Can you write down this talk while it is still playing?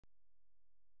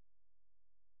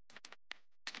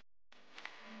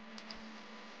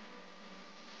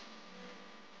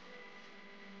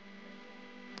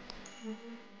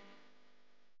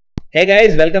Hey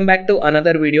guys, welcome back to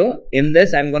another video. In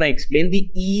this, I'm going to explain the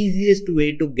easiest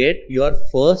way to get your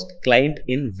first client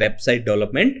in website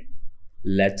development.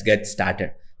 Let's get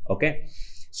started. Okay.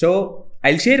 So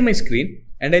I'll share my screen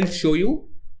and I'll show you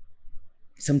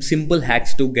some simple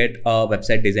hacks to get a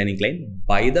website designing client.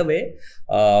 By the way,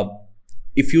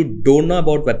 if you don't know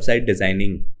about website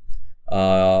designing,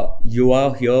 you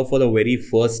are here for the very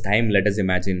first time. Let us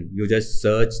imagine you just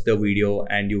search the video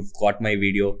and you've got my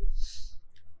video.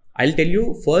 I'll tell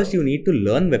you first you need to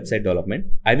learn website development.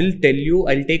 I'll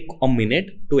take a minute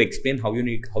to explain how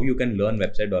you can learn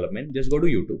website development. Just go to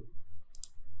YouTube.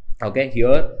 Okay,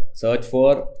 here search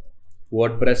for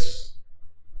WordPress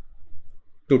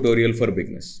tutorial for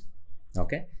beginners.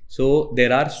 Okay, so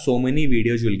there are so many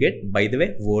videos you'll get. By the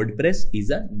way, WordPress is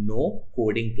a no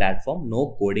coding platform,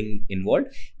 no coding involved.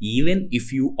 Even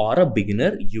if you are a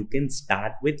beginner, you can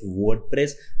start with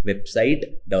WordPress website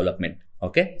development.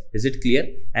 Okay, is it clear?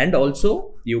 And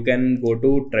also you can go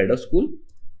to Trader School.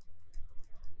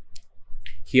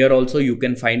 Here also you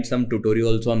can find some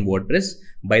tutorials on WordPress.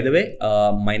 By the way,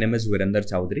 my name is Virender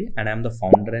Chowdhury and I'm the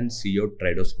founder and CEO of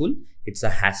Trader School. It's a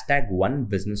 #1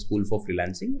 business school for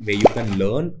freelancing where you can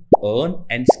learn, earn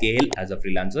and scale as a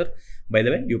freelancer. By the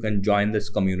way, you can join this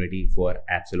community for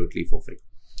absolutely for free.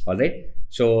 All right.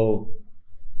 So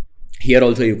here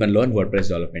also you can learn WordPress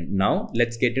development. Now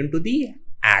let's get into the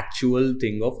actual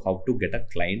thing of how to get a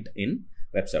client in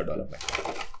website development.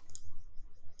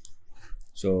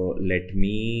 So let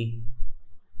me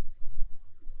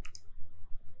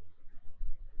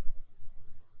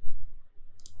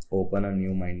open a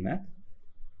new mind map.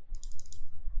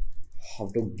 How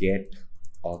to get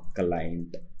a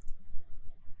client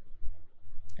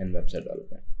in website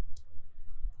development.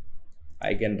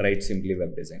 I can write simply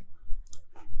web design.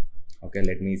 Okay,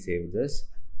 let me save this.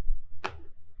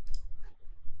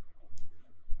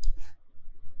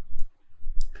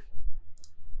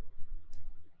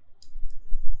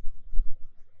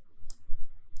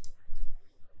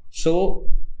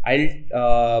 So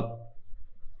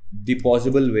the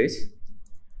possible ways.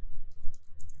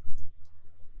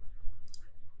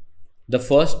 The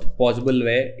first possible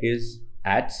way is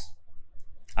ads.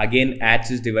 Again, ads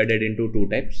is divided into two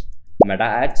types: meta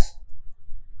ads,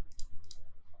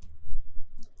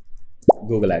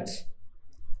 Google ads.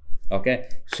 Okay,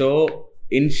 so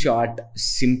in short,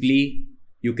 simply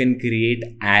you can create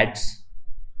ads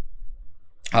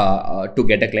to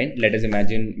get a client. Let us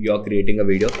imagine you're creating a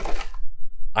video.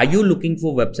 Are you looking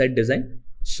for website design?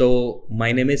 So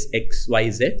my name is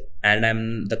XYZ and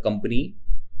I'm the company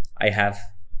I have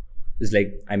is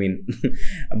like,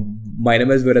 my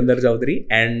name is Virender Chowdhury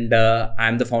and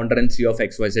I'm the founder and CEO of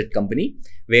XYZ company,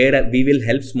 where we will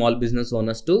help small business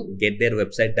owners to get their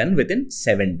website done within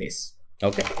 7 days.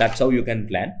 Okay, that's how you can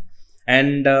plan.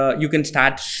 And you can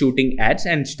start shooting ads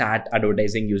and start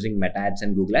advertising using meta ads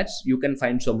and Google ads. You can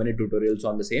find so many tutorials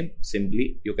on the same.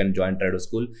 Simply, you can join Trader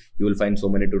School. You will find so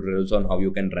many tutorials on how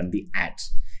you can run the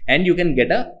ads and you can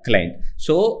get a client.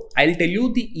 So I'll tell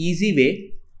you the easy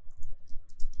way.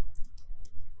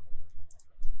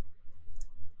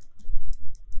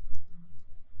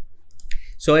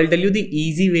 So I'll tell you the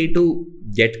easy way to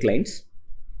get clients.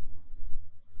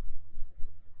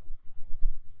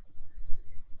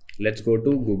 Let's go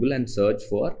to Google and search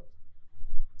for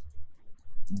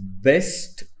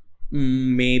best,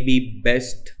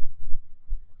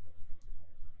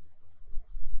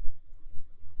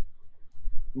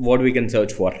 what we can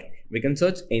search for. We can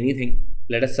search anything.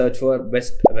 Let us search for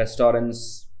best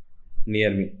restaurants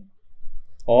near me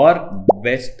or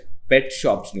best pet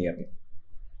shops near me.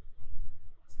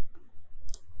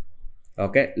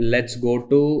 Okay, let's go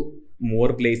to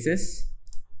more places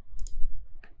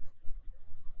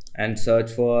and search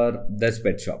for this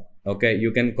pet shop. Okay,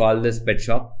 you can call this pet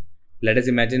shop. Let us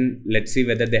imagine, let's see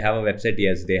whether they have a website.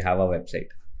 Yes, they have a website.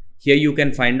 Here you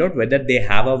can find out whether they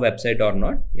have a website or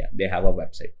not. Yeah, they have a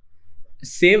website.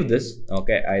 Save this.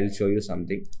 Okay, I'll show you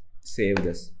something. Save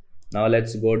this. Now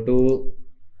let's go to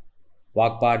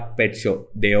Walkpart Pet Show.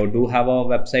 They do have a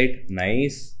website.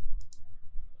 Nice.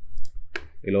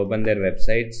 We'll open their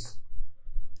websites.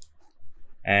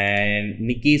 And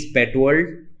Nikki's Pet World,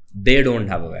 they don't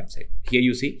have a website. Here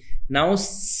you see. Now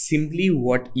simply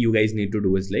what you guys need to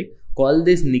do is like call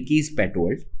this Nikki's Pet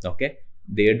World. Okay,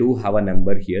 they do have a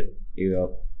number here.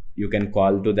 You can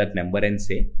call to that number and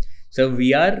say, so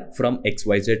we are from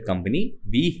XYZ company.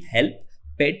 We help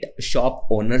pet shop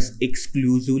owners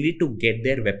exclusively to get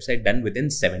their website done within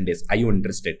 7 days. Are you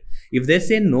interested? If they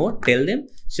say no, tell them,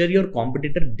 sir, your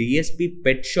competitor DSP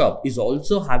Pet Shop is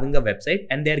also having a website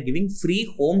and they are giving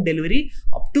free home delivery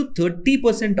up to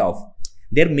 30% off.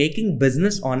 They're making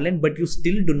business online, but you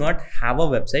still do not have a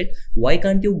website. Why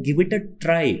can't you give it a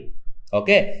try?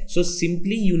 Okay, so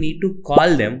simply you need to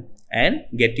call them and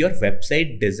get your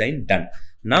website design done.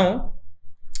 Now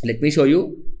let me show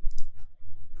you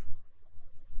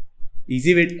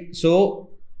easy way. So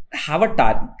have a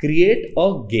target, create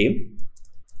a game,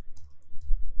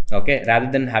 okay, rather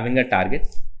than having a target.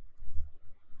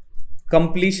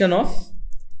 Completion of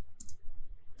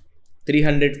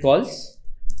 300 calls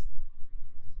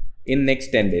in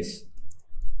next 10 days.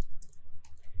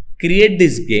 Create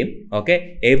this game,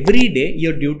 okay. Every day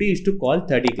your duty is to call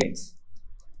 30 clients.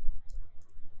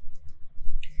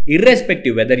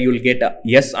 Irrespective whether you will get a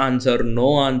yes answer,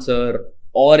 no answer,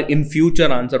 or in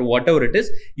future answer, whatever it is,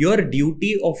 your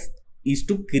duty is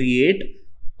to create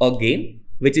a game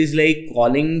which is like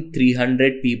calling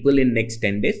 300 people in next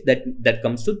 10 days. That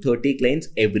comes to 30 clients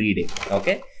every day,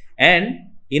 okay. And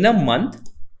in a month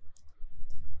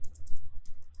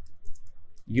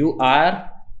you are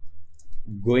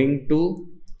going to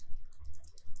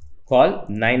call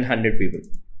 900 people,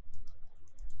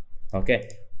 okay.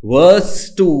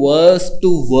 Worst to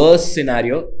worst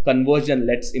scenario, conversion,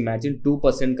 let's imagine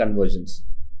 2% conversions.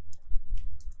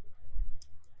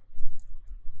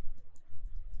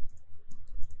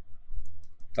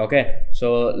 Okay,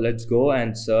 so let's go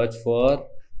and search for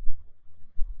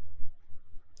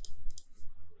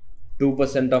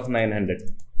 2% of 900.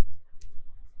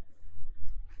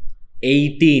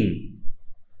 18.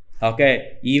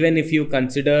 Okay, even if you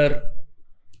consider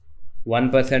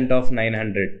 1% of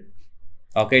 900,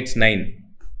 okay, it's 9.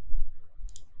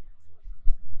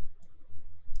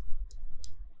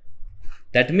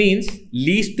 That means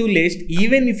least to least,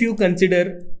 even if you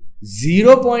consider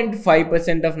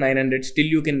 0.5% of 900, still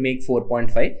you can make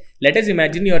 4.5. Let us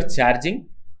imagine you are charging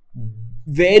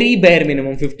very bare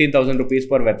minimum 15,000 rupees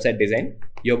per website design.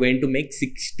 You're going to make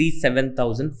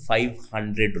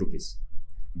 67,500 rupees.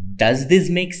 Does this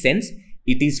make sense?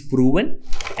 It is proven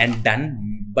and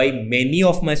done by many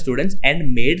of my students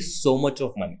and made so much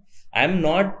of money. I'm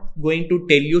not going to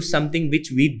tell you something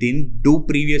which we didn't do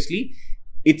previously.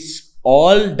 It's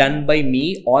all done by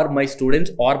me or my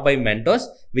students or by mentors,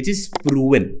 which is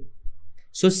proven.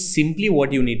 So simply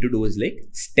what you need to do is like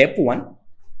step 1.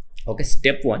 Okay,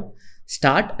 step 1,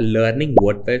 start learning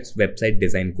WordPress website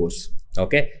design course.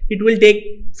 Okay, it will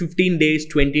take 15 days,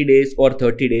 20 days or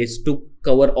 30 days to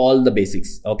cover all the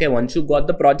basics. Okay, once you got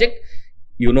the project,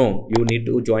 you know you need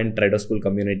to join Trader School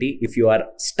community. If you are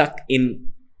stuck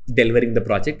in delivering the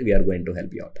project, we are going to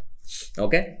help you out.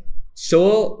 Okay,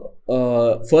 so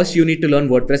first you need to learn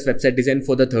WordPress website design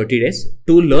for the 30 days.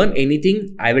 To learn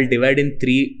anything, I will divide in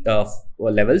 3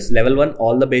 levels. Level 1,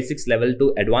 all the basics. Level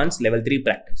 2, advanced. Level 3,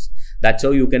 practice. That's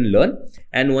how you can learn.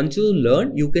 And once you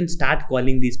learn, you can start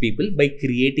calling these people by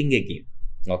creating a game.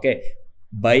 Okay,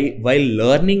 while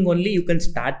learning only, you can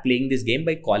start playing this game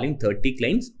by calling 30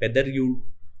 clients,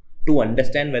 to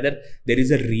understand whether there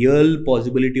is a real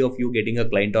possibility of you getting a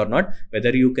client or not, whether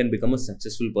you can become a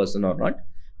successful person or not.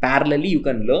 Parallelly, you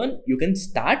can learn, you can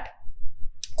start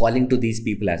calling to these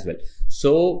people as well.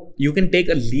 So you can take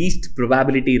a least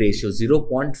probability ratio,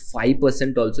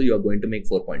 0.5% also you are going to make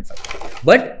 4.5.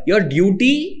 But your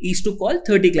duty is to call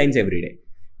 30 clients every day.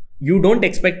 You don't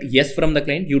expect yes from the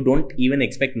client. You don't even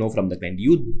expect no from the client.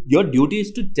 Your duty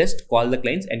is to just call the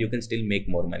clients and you can still make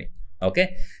more money.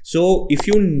 Okay. So if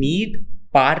you need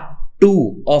part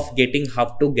 2 of getting how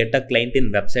to get a client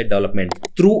in website development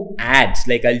through ads,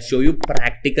 like I'll show you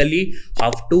practically how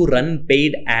to run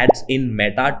paid ads in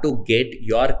Meta to get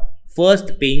your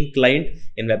first paying client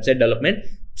in website development.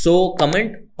 So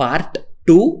comment part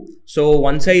 2. So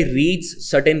once I reach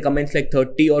certain comments like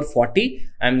 30 or 40,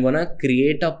 I'm gonna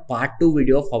create a part 2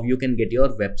 video of how you can get your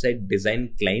website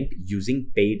design client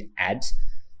using paid ads.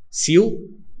 See you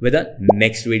with the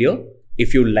next video.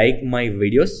 If you like my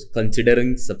videos,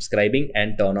 considering subscribing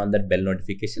and turn on that bell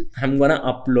notification. I'm gonna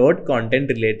upload content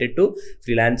related to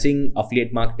freelancing,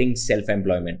 affiliate marketing,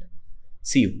 self-employment.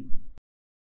 See you.